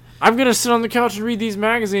 I'm gonna sit on the couch and read these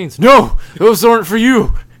magazines. No, those aren't for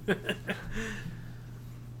you.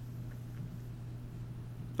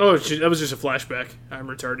 Oh, that was just a flashback. I'm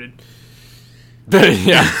retarded.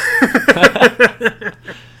 Yeah.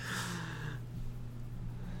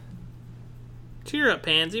 Cheer up,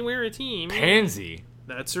 Pansy. We're a team. Pansy.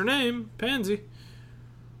 That's her name. Pansy.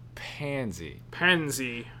 Pansy.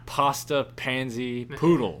 Pansy. Pasta, pansy,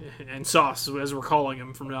 poodle. And Sauce, as we're calling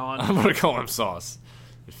him from now on. I'm gonna call him Sauce.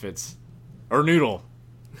 It fits. Or Noodle.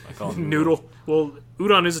 I call him Noodle. Well,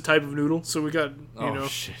 udon is a type of noodle, so we got,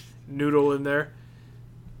 Shit. noodle in there.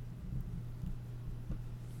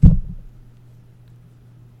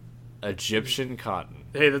 Egyptian cotton.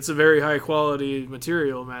 Hey, that's a very high quality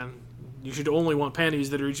material, man. You should only want panties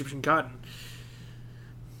that are Egyptian cotton.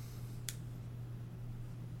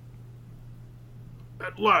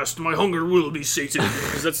 At last, my hunger will be sated,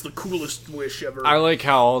 because that's the coolest wish ever. I like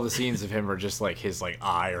how all the scenes of him are just like his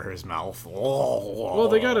eye or his mouth. Oh. Well,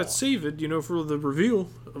 they gotta save it, for the reveal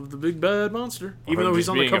of the big bad monster. Even though he's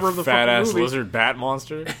on the Being cover a of the fat fucking ass movie. lizard bat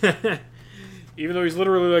monster. Even though he's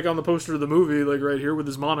literally on the poster of the movie, right here with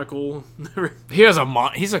his monocle. He has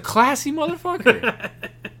he's a classy motherfucker.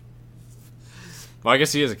 Well, I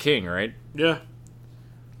guess he is a king, right? Yeah.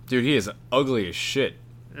 Dude, he is ugly as shit.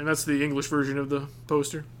 And that's the English version of the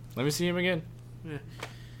poster. Let me see him again. Yeah.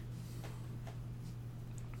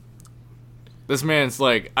 This man's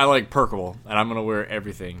like, I like purple, and I'm gonna wear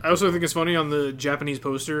everything. I also think it's funny on the Japanese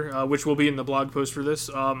poster, which will be in the blog post for this,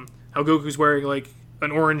 how Goku's wearing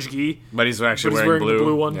an orange gi. But he's actually But he's wearing wearing the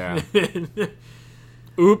blue one. Yeah.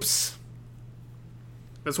 Oops.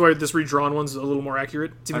 That's why this redrawn one's a little more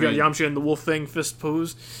accurate. It's even got mean- Yamcha in the wolf thing fist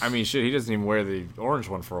pose. I mean, shit, he doesn't even wear the orange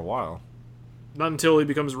one for a while. Not until he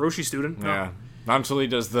becomes a Roshi student. No. Yeah. Not until he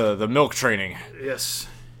does the milk training. Yes.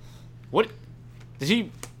 What? Is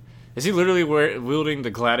he literally wielding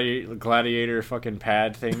the gladiator fucking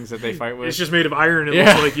pad things that they fight with? It's just made of iron, it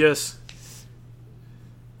Yeah. looks like, yes.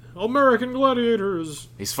 American gladiators.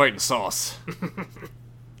 He's fighting Sauce.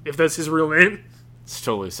 If that's his real name. It's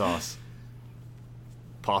totally Sauce.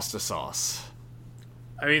 Pasta Sauce.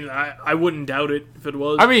 I mean, I wouldn't doubt it if it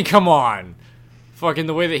was. I mean, come on. Fucking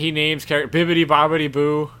the way that he names character Bibbidi Bobbidi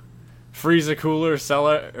Boo, Frieza Cooler,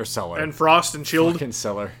 Cellar. And Frost and Chilled Fucking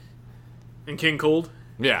Cellar. and King Cold.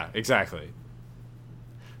 Yeah, exactly.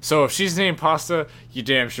 So if she's named Pasta, you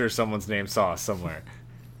damn sure someone's named Sauce somewhere.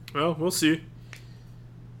 Well, we'll see.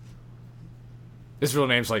 His real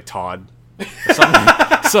name's like Todd. Or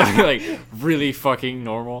something like really fucking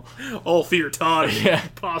normal. All fear Todd. Yeah.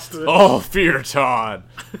 Pasta. Oh, fear Todd.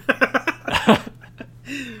 I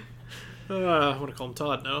want to call him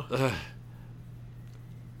Todd now.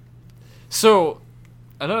 So,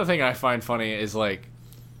 another thing I find funny is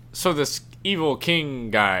so this evil king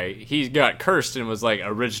guy, he got cursed and was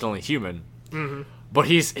originally human. Mm-hmm. But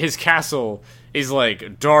his castle is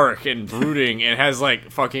dark and brooding and has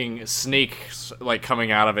fucking snakes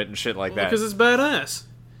coming out of it and shit like that. Because it's badass.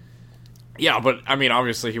 Yeah, but I mean,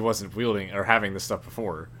 obviously he wasn't wielding or having this stuff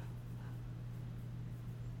before.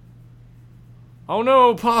 Oh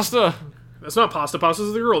no, Pasta! That's not Pasta.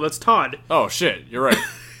 Pasta's the girl. That's Todd. Oh shit, you're right.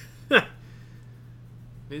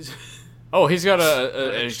 Oh, he's got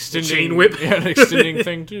an extending chain whip. Yeah, an extending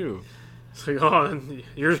thing too. It's like, oh,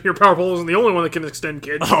 your power pole isn't the only one that can extend,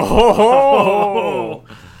 kid. Oh,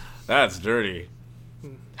 that's dirty.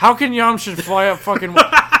 How can Yamcha fly up fucking...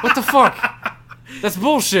 What the fuck? That's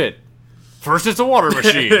bullshit. First it's a water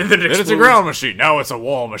machine, then it's a ground machine, now it's a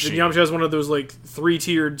wall machine. And Yamcha has one of those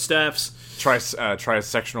 3-tiered staffs.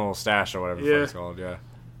 Trisectional stash or whatever the fuck it's called, yeah.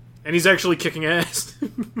 And he's actually kicking ass.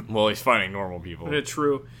 Well, he's fighting normal people. It's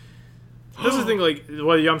true. That's the thing,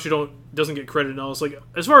 why Yamcha doesn't get credit and all. It's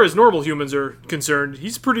as far as normal humans are concerned,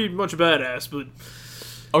 he's pretty much a badass, but...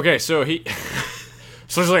 Okay, so he...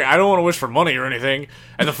 So he's I don't want to wish for money or anything.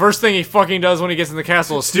 And the first thing he fucking does when he gets in the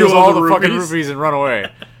castle is steals all the fucking rupees and run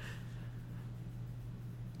away.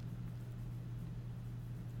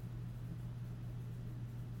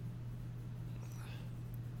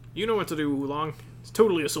 You know what to do, Oolong. He's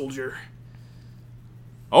totally a soldier.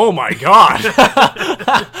 Oh my god!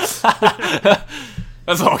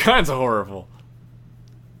 That's all kinds of horrible.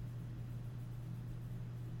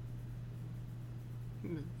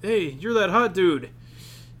 Hey, you're that hot dude.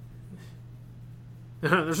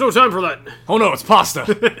 There's no time for that. Oh no, it's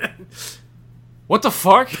Pasta. What the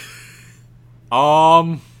fuck?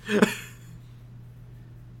 Yamcha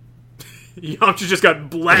just got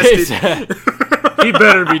blasted. He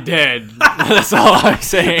better be dead. That's all I'm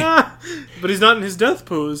saying. But he's not in his death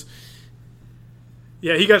pose.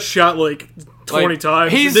 Yeah, he got shot like 20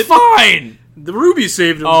 times. He's fine! The ruby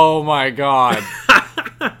saved him. Oh my god.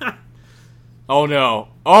 Oh no.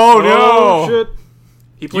 Oh no! Oh, shit.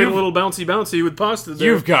 He played a little bouncy bouncy with Pasta there.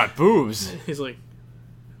 You've got boobs. He's like,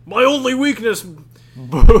 my only weakness.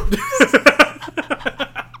 Boobs.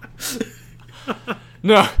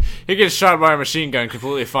 No, he gets shot by a machine gun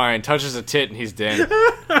completely fine, touches a tit, and he's dead.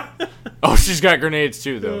 Oh, she's got grenades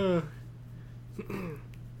too, though.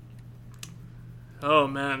 Oh,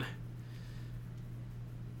 man.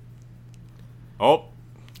 Oh,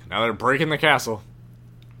 now they're breaking the castle.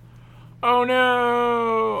 Oh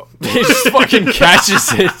no! He just fucking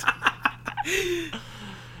catches it.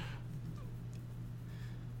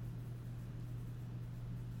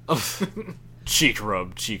 Cheek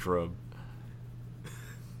rub, cheek rub.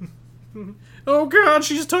 Oh god,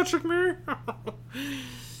 she's touching me.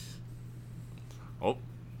 Oh,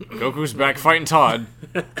 Goku's back fighting Todd.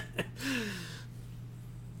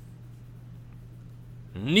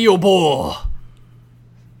 Neo Ball.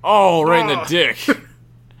 Oh, right in the dick.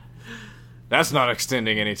 That's not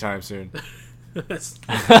extending anytime soon.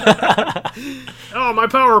 Oh, my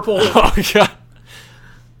power pole. Oh god.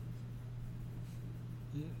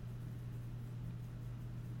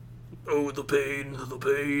 Oh, the pain, the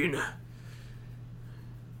pain.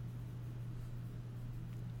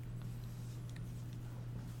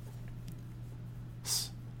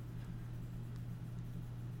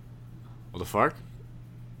 What the fuck?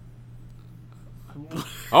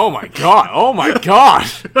 Oh my god! Oh my god!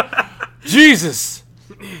 Jesus!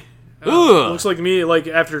 Ugh. Looks like me, like,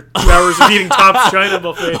 after 2 hours of eating Top's China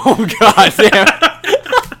buffet. Oh god damn!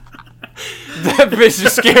 That bitch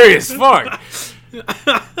is scary as fuck!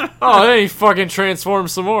 Oh, then he fucking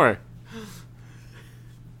transforms some more.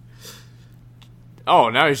 Oh,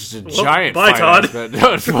 now he's just a giant bye, Todd.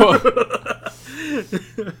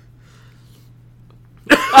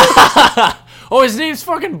 Oh, his name's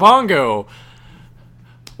fucking Bongo.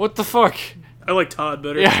 What the fuck? I like Todd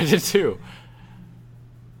better. Yeah, I did too.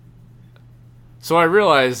 So I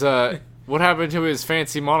realized, what happened to his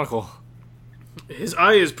fancy monocle? His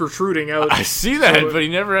eye is protruding out. I see that, but he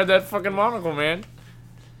never had that fucking monocle, man.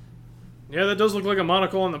 Yeah, that does look like a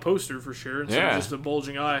monocle on the poster for sure. Instead of just a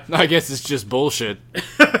bulging eye. I guess it's just bullshit.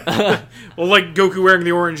 Well, like Goku wearing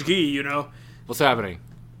the orange gi, you know. What's happening?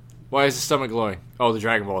 Why is his stomach glowing? Oh, the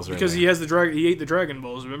Dragon Balls are because in he has the dragon. He ate the Dragon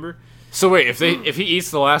Balls. Remember? So wait, if he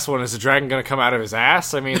eats the last one, is the dragon gonna come out of his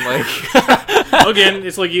ass? I mean, like, again,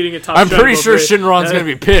 it's like eating a top. I'm pretty sure Shinron's gonna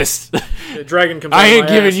be pissed. The dragon comes. I out ain't of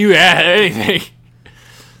my giving ass. you anything.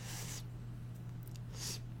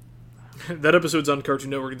 That episode's on Cartoon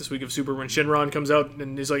Network this week of Super when Shinron comes out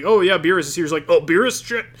and he's like, "Oh yeah, Beerus is here." He's like, "Oh, Beerus,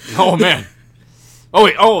 shit." Oh man. Oh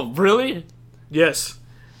wait. Oh really? Yes,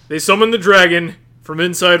 they summon the dragon from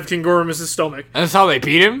inside of King Goromus' stomach. And that's how they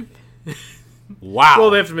beat him. Wow.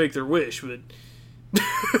 Well, they have to make their wish, but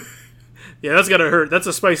yeah, that's gotta hurt. That's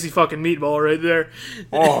a spicy fucking meatball right there.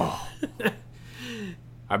 Oh.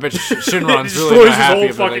 I bet Shinron's He really destroys not his happy whole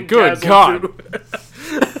about that. fucking Good castle, God.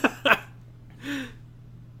 too.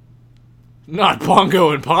 Not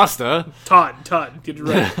Bongo and Pasta. Todd, get it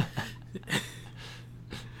right.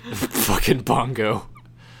 Fucking Bongo.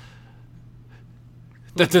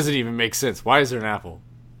 That doesn't even make sense. Why is there an apple?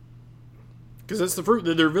 Because that's the fruit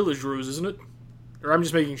that their village grows, isn't it? Or I'm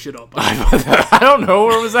just making shit up. I don't know.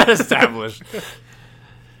 Where was that established?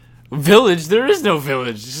 Village? There is no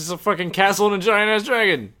village. It's just a fucking castle and a giant-ass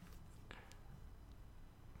dragon.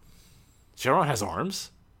 Shenron has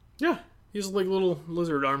arms? Yeah, he has like little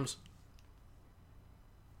lizard arms.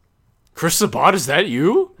 Chris Sabat, is that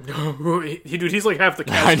you? Dude, he's like half the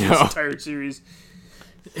cast I of this know. entire series.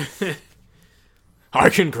 I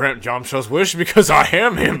can grant Yamcha's wish because I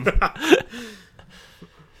am him.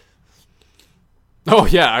 Oh,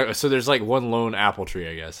 yeah. So there's like one lone apple tree,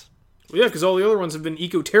 I guess. Well, yeah, because all the other ones have been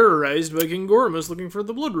eco-terrorized by King Goromus looking for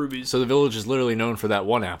the blood rubies. So the village is literally known for that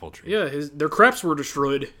one apple tree. Yeah, their craps were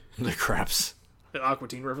destroyed. The craps. An Aqua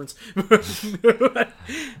Teen reference.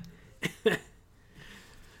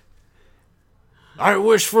 I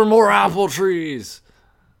wish for more apple trees.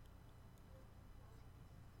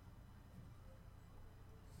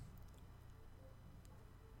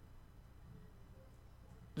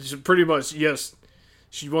 Pretty much, yes.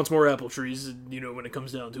 She wants more apple trees, you know, when it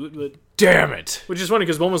comes down to it. But Damn it. which is funny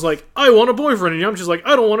because Bulma's like, I want a boyfriend, and Yamcha's like,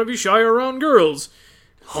 I don't want to be shy around girls.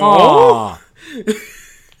 Oh.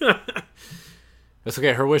 That's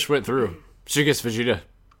okay. Her wish went through. She gets Vegeta.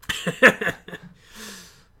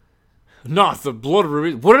 Not the blood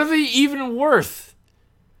rubies. What are they even worth?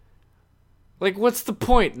 Like, what's the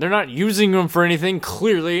point? They're not using them for anything,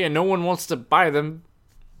 clearly, and no one wants to buy them.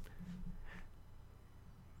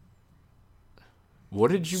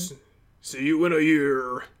 What did you... See you in a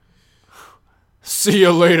year. See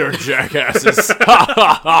you later, jackasses.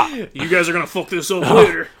 You guys are gonna fuck this up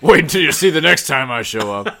later. Wait until you see the next time I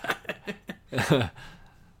show up.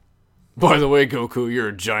 By the way, Goku, you're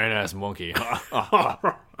a giant-ass monkey.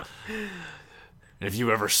 And if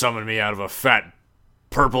you ever summon me out of a fat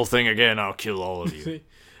purple thing again, I'll kill all of you.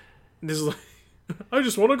 This is like, I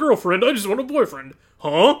just want a girlfriend. I just want a boyfriend.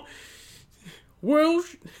 Huh? Well,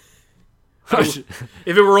 if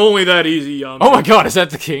it were only that easy, oh my god, is that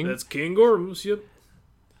the king? That's King Gormus, yep.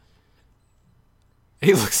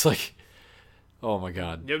 He looks like... Oh my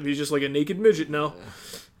god. Yep, he's just like a naked midget now.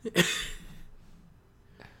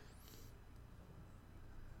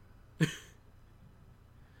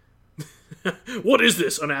 What is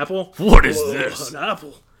this? An apple? What is this? An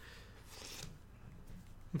apple.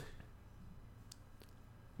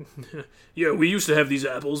 Yeah, we used to have these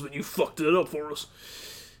apples, but you fucked it up for us.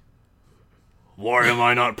 Why am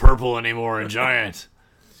I not purple anymore and giant?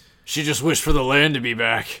 She just wished for the land to be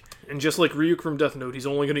back. And just like Ryuk from Death Note, he's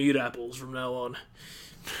only going to eat apples from now on.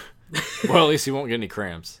 Well, at least he won't get any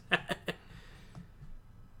cramps.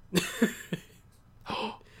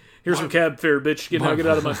 Here's some cab fare, bitch. Get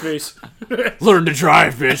out of my face. Learn to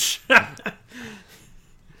drive, bitch.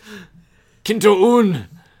 Kinto-un.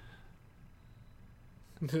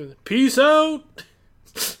 Peace out.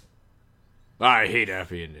 I hate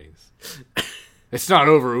happy endings. It's not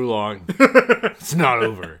over, Oolong. It's not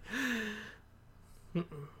over.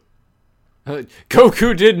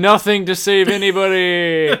 Goku did nothing to save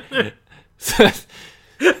anybody.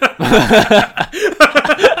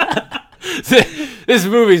 This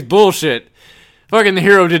movie's bullshit. Fucking the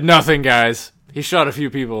hero did nothing, guys. He shot a few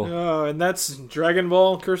people. And that's Dragon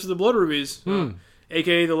Ball Curse of the Blood Rubies.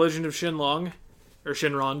 A.k.a. The Legend of Shenlong. Or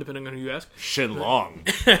Shenron, depending on who you ask.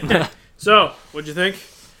 Shenlong. So, what'd you think?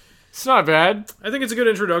 It's not bad. I think it's a good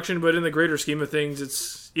introduction, but in the greater scheme of things,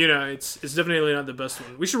 it's definitely not the best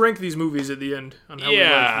one. We should rank these movies at the end on how we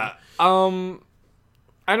like them.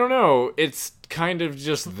 I don't know. It's kind of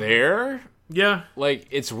just there. Yeah. Like,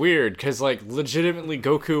 it's weird, because, like, legitimately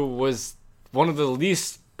Goku was one of the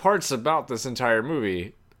least parts about this entire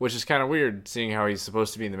movie, which is kind of weird, seeing how he's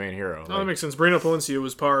supposed to be the main hero. Oh, that makes sense. Brina Palencia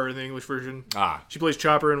was Par in the English version. Ah. She plays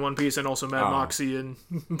Chopper in One Piece and also Mad Moxie in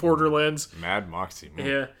Borderlands. Mad Moxie, man.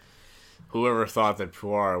 Yeah. Whoever thought that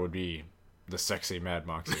Puar would be the sexy Mad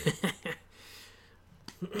Moxie?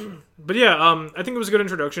 But yeah, I think it was a good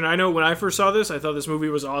introduction. I know when I first saw this, I thought this movie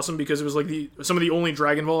was awesome because it was like some of the only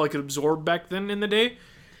Dragon Ball I could absorb back then in the day,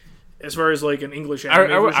 as far as like an English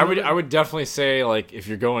anime. I would definitely say, like, if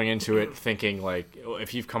you're going into it thinking, like,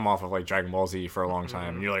 if you've come off of like Dragon Ball Z for a long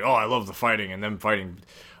time and you're like, oh, I love the fighting and them fighting,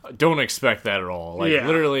 don't expect that at all. Like,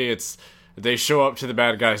 literally, it's they show up to the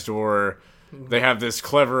bad guy's door. They have this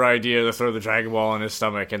clever idea to throw the Dragon Ball in his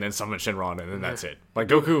stomach and then summon Shenron, and then that's it. Like,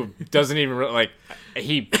 Goku doesn't even like,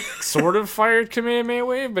 he sort of fired Kamehameha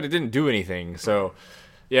Wave, but it didn't do anything. So,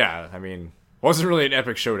 yeah, I mean, wasn't really an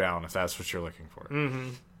epic showdown if that's what you're looking for. Mm-hmm.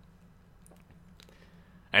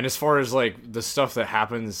 And as far as like the stuff that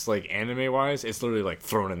happens, like anime wise, it's literally like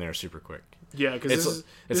thrown in there super quick. Yeah, because this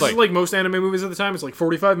is like most anime movies at the time. It's like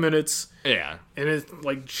 45 minutes. Yeah, and it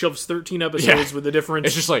like shoves 13 episodes with a different.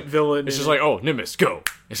 It's just like villain. It's just like, oh, Nimbus, go.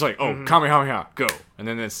 It's like, oh, Kamehameha, go, and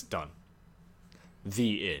then it's done.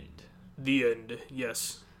 The end. The end.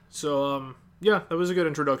 Yes. So yeah, that was a good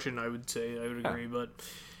introduction. I would say. I would agree, but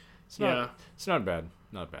it's not bad.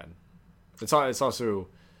 Not bad. It's also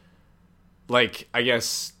like, I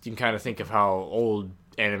guess you can kind of think of how old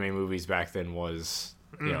anime movies back then was.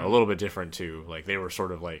 You know, a little bit different too. Like, they were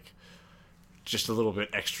sort of like just a little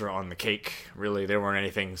bit extra on the cake. Really, there weren't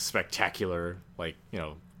anything spectacular. Like, you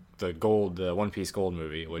know, the One Piece Gold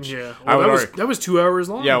movie, which that was 2 hours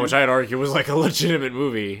long. Yeah, which I'd argue was like a legitimate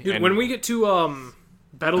movie. Dude, and when we get to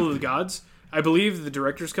Battle of the Gods, I believe the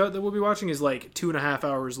director's cut that we'll be watching is like 2.5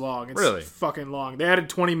 hours long. It's really fucking long. They added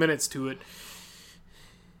 20 minutes to it.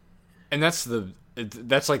 And that's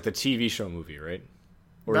like the TV show movie, right?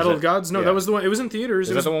 Or Battle of Gods? No, that was the one. It was in theaters.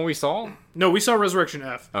 Is that the one we saw? No, we saw Resurrection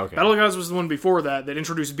F. Okay. Battle of Gods was the one before that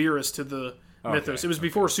introduced Beerus to the mythos. It was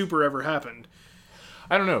before Super ever happened.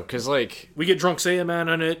 I don't know, because, like... We get Drunk Saiyaman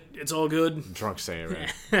on it. It's all good. Drunk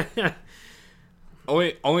Saiyaman.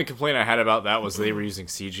 Only complaint I had about that was they were using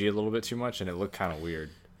CG a little bit too much, and it looked kind of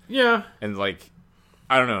weird. Yeah. And, like...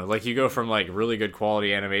 I don't know, like, you go from, like, really good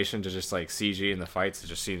quality animation to just, like, CG in the fights. It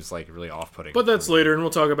just seems, like, really off-putting. But that's later, and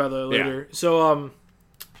we'll talk about that later. Yeah. So,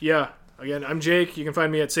 yeah. again, I'm Jake. You can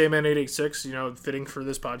find me at Sayman886. You know, fitting for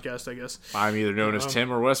this podcast, I guess. I'm either known as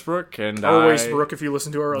Tim or Westbrook, and or Wastebrook if you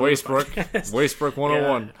listen to our other Wastebrook, podcast. Wastebrook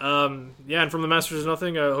 101. Yeah, and from the Masters of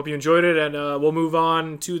Nothing, I hope you enjoyed it, and we'll move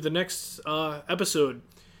on to the next episode.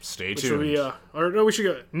 Stay Which tuned. will be, we should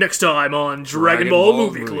go next time on Dragon Ball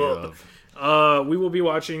Movie Club. We will be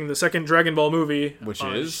watching the second Dragon Ball movie, Which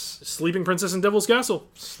is Sleeping Princess and Devil's Castle.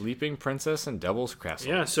 Sleeping Princess and Devil's Castle.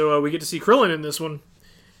 Yeah, so we get to see Krillin in this one.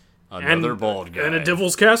 Another bald guy. And a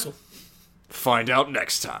Devil's Castle. Find out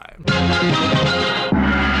next time.